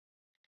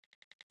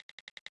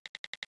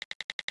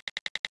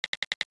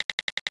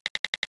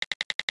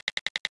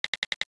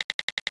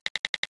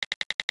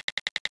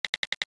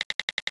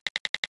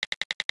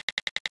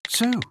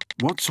So,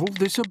 what's all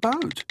this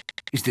about?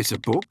 Is this a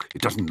book?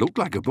 It doesn't look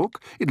like a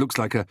book. It looks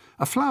like a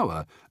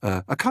flower,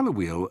 a colour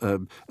wheel,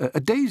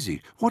 a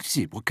daisy. What is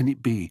it? What can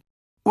it be?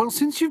 Well,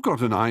 since you've got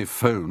an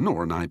iPhone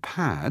or an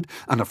iPad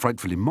and are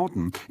frightfully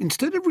modern,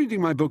 instead of reading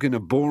my book in a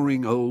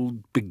boring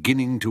old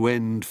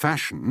beginning-to-end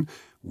fashion,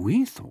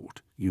 we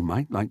thought you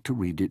might like to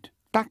read it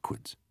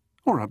backwards,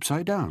 or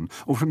upside down,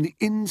 or from the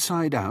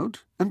inside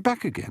out and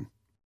back again.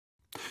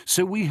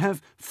 So we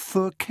have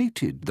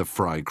furcated the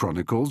Fry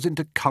Chronicles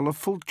into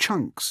colourful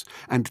chunks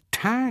and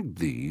tagged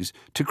these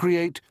to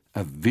create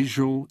a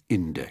visual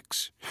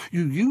index.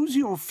 You use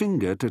your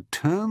finger to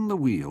turn the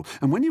wheel,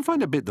 and when you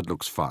find a bit that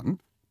looks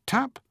fun,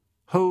 tap,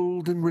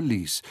 hold and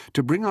release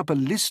to bring up a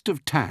list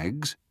of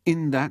tags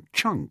in that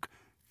chunk.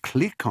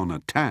 Click on a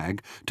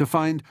tag to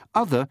find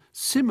other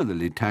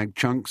similarly tagged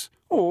chunks,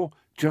 or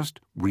just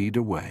read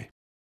away.